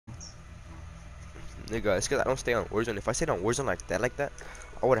Nigga, it's because I don't stay on Warzone. If I stayed on Warzone like that,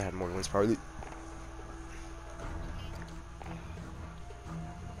 I would have had more wins probably.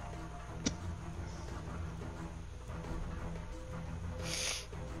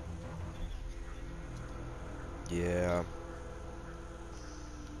 Yeah.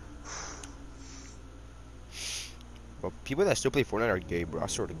 But people that still play Fortnite are gay, bro. I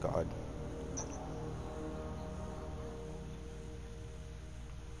swear to God.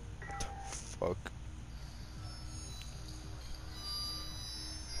 Fuck.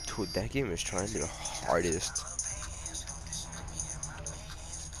 Dude, that game is trying to be the hardest.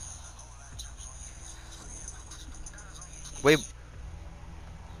 Wait.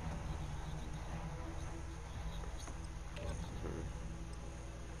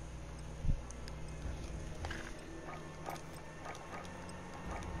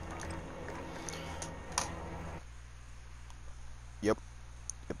 Yep.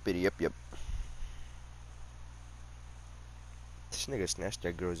 Yep. This nigga snatched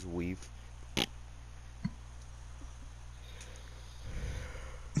that girl's weave.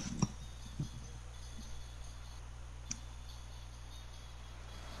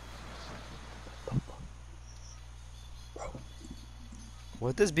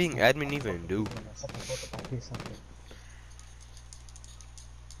 What does being admin even do?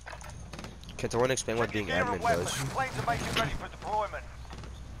 Can someone explain what being admin does?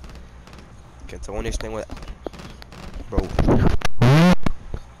 Can someone explain what... Bro.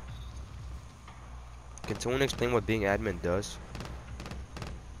 Can someone explain what being admin does?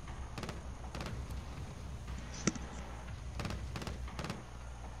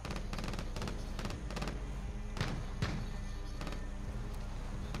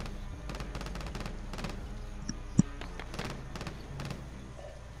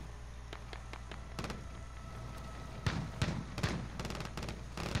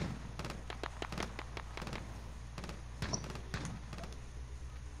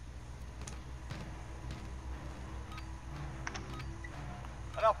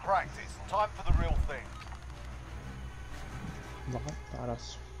 Enough practice. Time for the real thing. I thought I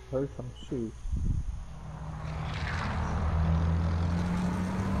heard some shoes.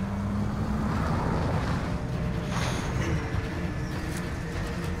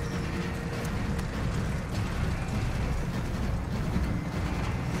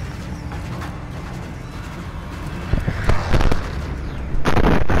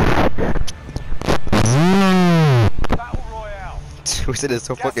 Battle Royale. We said it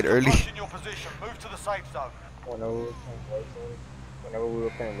so fucking early. Move to the safe zone. Whenever we were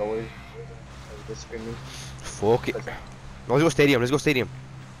playing lowers, they were just screaming. Fuck it. Let's go stadium.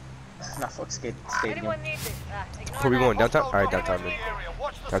 Nah, fuck stadium. Anyone need this? Ignore Where we that. going? Downtown? Alright, downtown, man.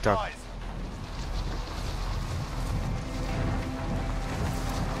 Watch the Downtown. skies.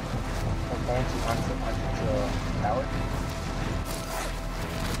 I'm going to the tower.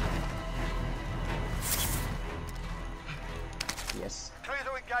 Yes. Clear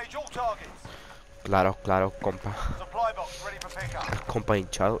to engage all targets. Claro, compa. Supply box ready for pickup. El compa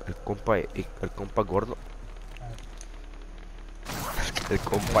hinchado, el compa gordo. El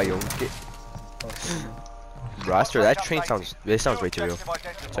compa yonke. Roster, that train sounds way too real.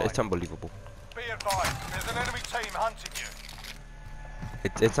 It's unbelievable. Be advised, there's an enemy team hunting you.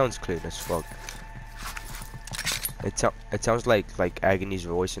 It sounds clear as fuck. It sounds like Agony's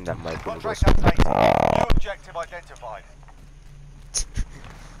voice in that mic when it goes. Contract updated. New objective identified.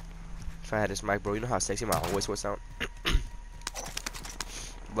 If I had this mic, bro, you know how sexy my voice would sound.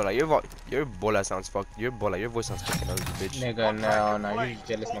 But like your bola sounds fucked. Your voice sounds fucking ugly, bitch. Nigga, no, you're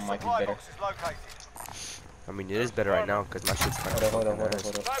jealous. My mic is better. I mean, it is better right now because my shit's kind of Hold fucking on. ass.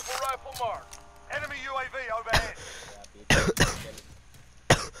 Rifle mark. Enemy UAV overhead.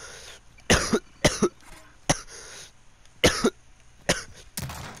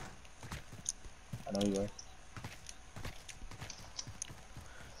 I know you are.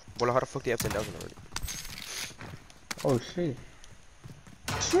 Bola, how the fuck do you have 10,000 already? Oh shit.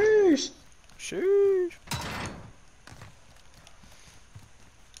 Sheesh. Sheesh.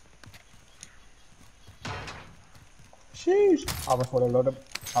 Sheesh. How much for the load up?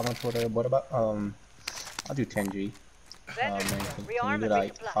 How much for the what about? I'll do 10G. Man, can you do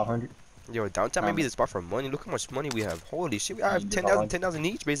like 500? Yo, downtown may be the spot for money. Look how much money we have. Holy shit, we have 10,000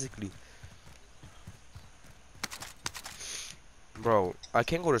 each basically. Bro, I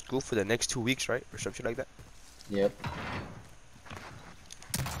can't go to school for the next 2 weeks, right? Or some shit like that. Yep.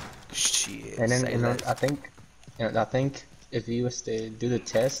 Shit. And then I think if you was to do the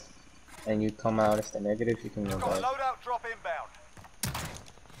test and you come out as the negative, you can go Got a back. loadout drop inbound.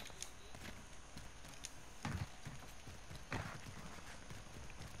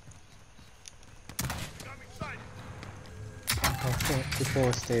 People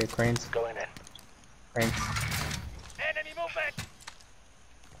will stay cranes. Going in. Cranes. Enemy movement!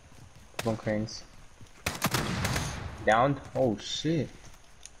 One cranes. Downed? Oh shit.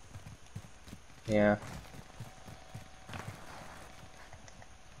 Yeah.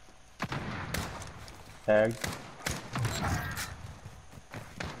 Tagged.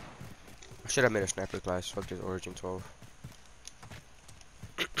 I should have made a sniper class. Fuck this Origin 12.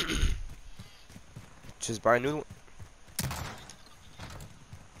 Just buy a new one.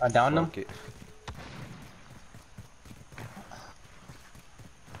 I downed him. Fuck it.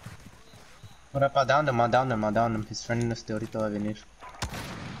 What up? I downed him. His friend is ahorita va a venir.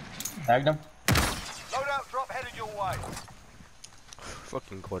 Tagged him. Loadout drop headed your way.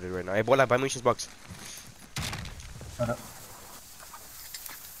 Fucking coded right now. Hey, bola, buy munitions box. What up?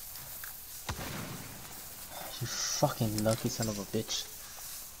 You fucking lucky son of a bitch.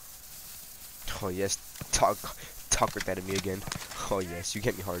 Oh yes, talk with that at me again. Oh yes, you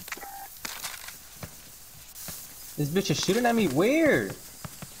get me hard. This bitch is shooting at me. Where?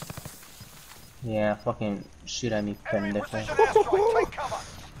 Yeah, fucking shoot at me, Enemy pendejo. precision airstrike. Take cover.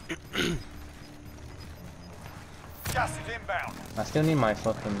 Gas is inbound. I still need my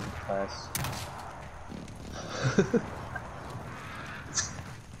fucking class.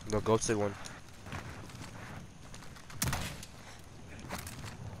 The ghosted one.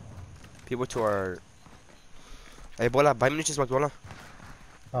 People to our. Hey, bola, buy munitions box, bola.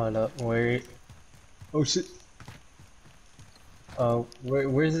 Oh look, where? Oh shit.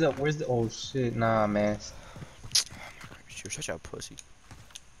 Where's the? Oh shit, nah, man. You're such a pussy.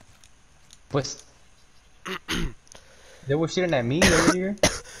 Pues. They were shooting at me earlier.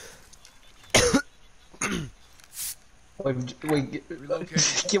 Wait,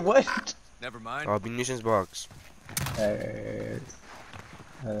 get what? Never mind. Munitions box.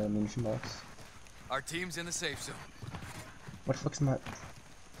 Munition box. Our team's in the safe zone. What the fuck's my?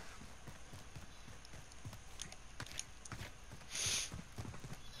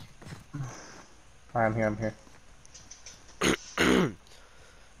 Alright, I'm here.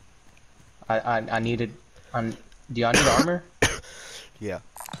 I needed. Do y'all need armor? Yeah.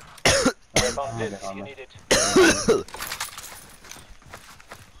 You need it.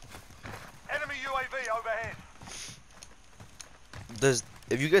 Enemy UAV overhead.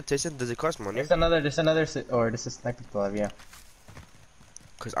 If you get tasted, does it cost money? There's another, or this is sniper glove, yeah.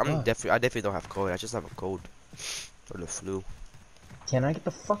 Cause I definitely don't have code. I just have a code for the flu. Can I get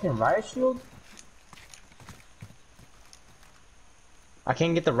the fucking riot shield? I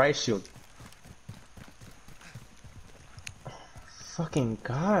can't get the riot shield. Fucking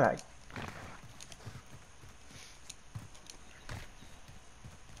god.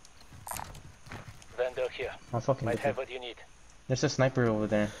 Vendor here. I fucking Might get have it. what you need. There's a sniper over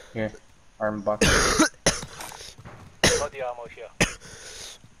there. Here. Arm box. Body armor here.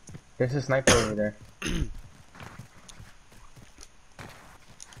 There's a sniper over there.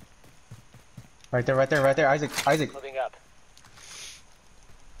 Right there. Isaac. Moving up.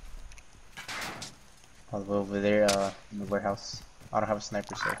 All the way over there, in the warehouse. I don't have a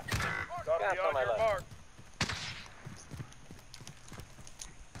sniper, so. Gas on my left.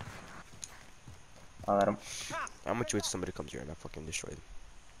 I'll let him. I'm gonna wait till somebody comes here and I fucking destroy them.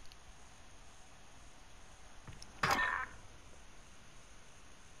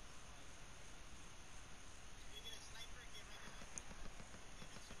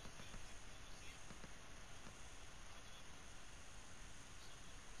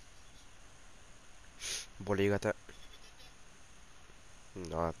 Bola, you got that?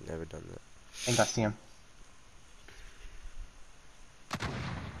 No, I've never done that. I think I see him.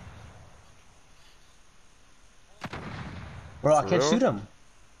 Bro, I For can't real? shoot him.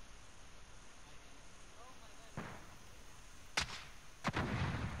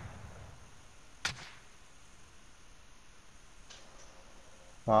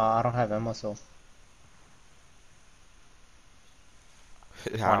 I don't have ammo, so.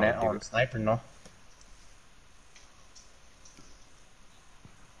 On sniper, no.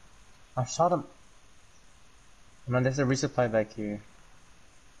 I shot him. Man, there's a resupply back here.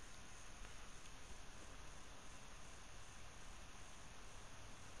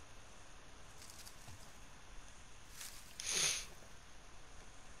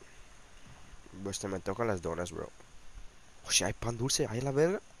 Pues te me tocan las donas, bro. Oye, hay pan dulce, hay la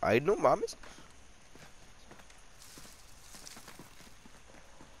verga. Ay, no mames.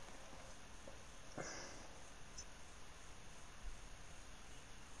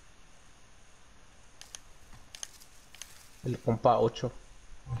 El compa 8.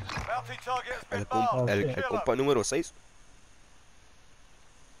 Bounty target has been El marked. el compa número 6.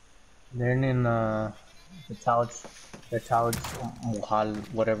 They're in The Taj Mahal,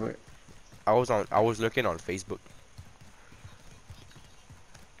 whatever. I was looking on Facebook.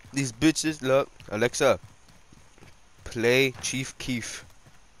 These bitches, look, Alexa, play Chief Keef.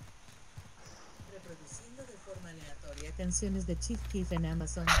 Reproduciendo de forma aleatoria canciones de Chief Keef en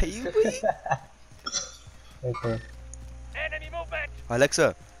Amazon. Okay. Enemy movement.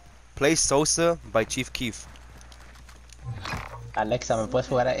 Alexa, play Sosa by Chief Keef. Alexa, ¿me puedes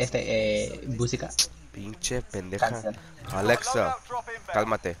jugar a música? Pinche pendeja. Canción. Alexa,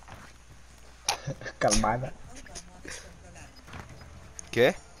 cálmate. Calmada.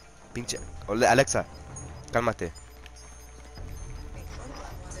 ¿Qué? Pinche. Alexa, cálmate.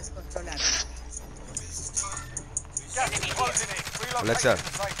 Gas is closing in. Relocating Alexa, to the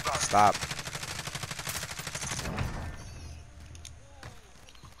safe zone. stop.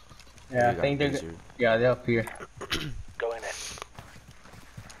 Yeah, I You think got they're easier. yeah, they're up here. Going in.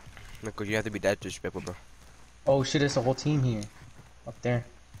 No, cause you have to be that disrespectful, bro. Oh shit, there's a whole team here. Up there.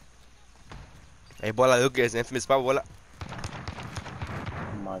 Hey, bola, look at his infamous spot, bola.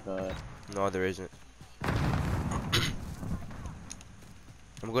 Oh my god. No, there isn't.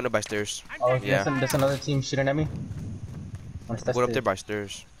 I'm going up by stairs. Oh, Yeah. there's another team shooting at me. Go up there by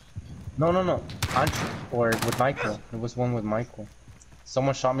stairs. No. Or with Michael. It was one with Michael.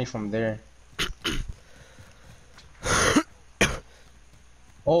 Someone shot me from there.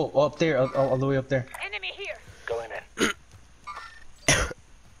 Oh, up there, all the way up there. Enemy here. Going in.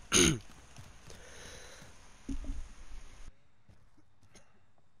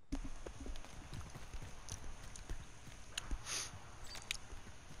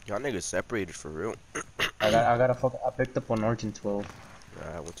 Y'all niggas separated for real. I picked up on Origin 12.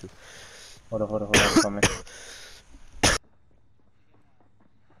 Yeah, I went to. Hold on, I'm coming.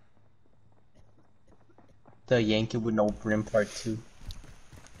 The Yankee with no brim part 2.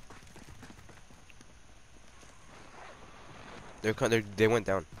 They went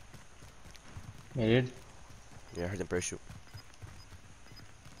down. They did? Yeah, I heard them parachute.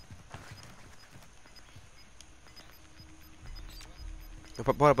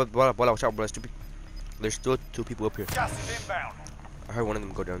 Bola, watch out, bro. There's still 2 people up here. Gas is inbound. I heard one of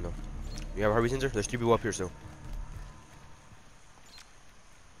them go down though. You have a Harvey sensor? There's 3 people up here still.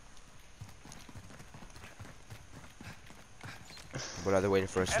 But they're waiting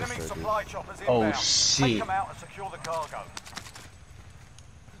for us Enemy to supply choppers Oh, inbound. Take shit. them out and secure the cargo.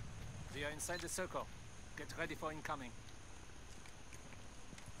 We are inside the circle. Get ready for incoming.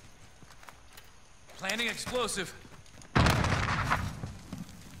 Planning explosive.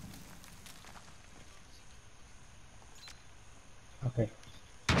 Okay.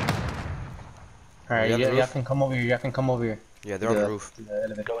 Alright, you on the y'all roof? can come over here, Yeah, they're on the roof. The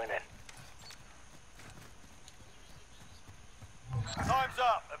elevator. Going in. Time's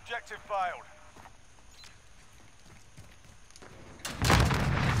up. Objective failed.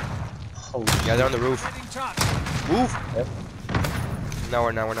 Oh, Yeah, they're on the roof. Heading top. Move! Yep. No,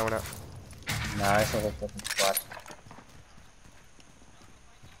 we're not. Nah, it's a whole different spot.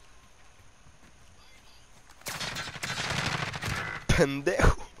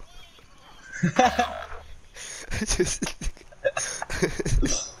 Pendejo.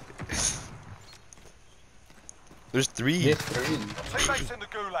 There's 3. There's 3. Teammates in the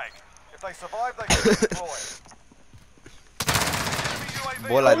gulag. If they survive, they can redeploy. Enemy UAV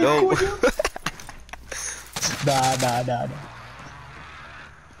Bola, no. Nah.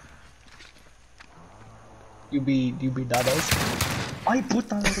 You be dados? Ay,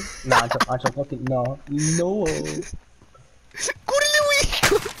 puta. Nah, Ancho fucking no. No. ¡Córrele, güey!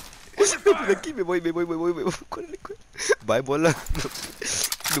 De aquí me voy. Córrele. Bye, bola.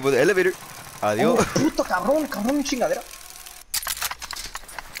 Me voy de elevator. Adiós. Oh, puto cabrón, chingadera.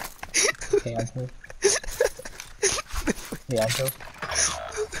 Hey, Ancho.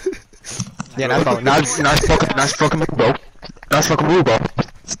 Yeah, nice fucking move, bro. Nice fucking move, bro.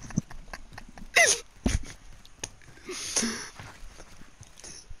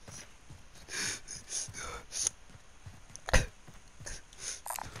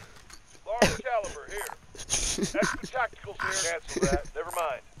 Large caliber here. Extra tactical here. Cancel that. Never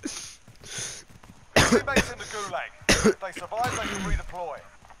mind. Teammates in the gulag. If they survive, they can redeploy.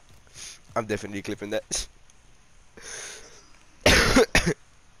 I'm definitely clipping that.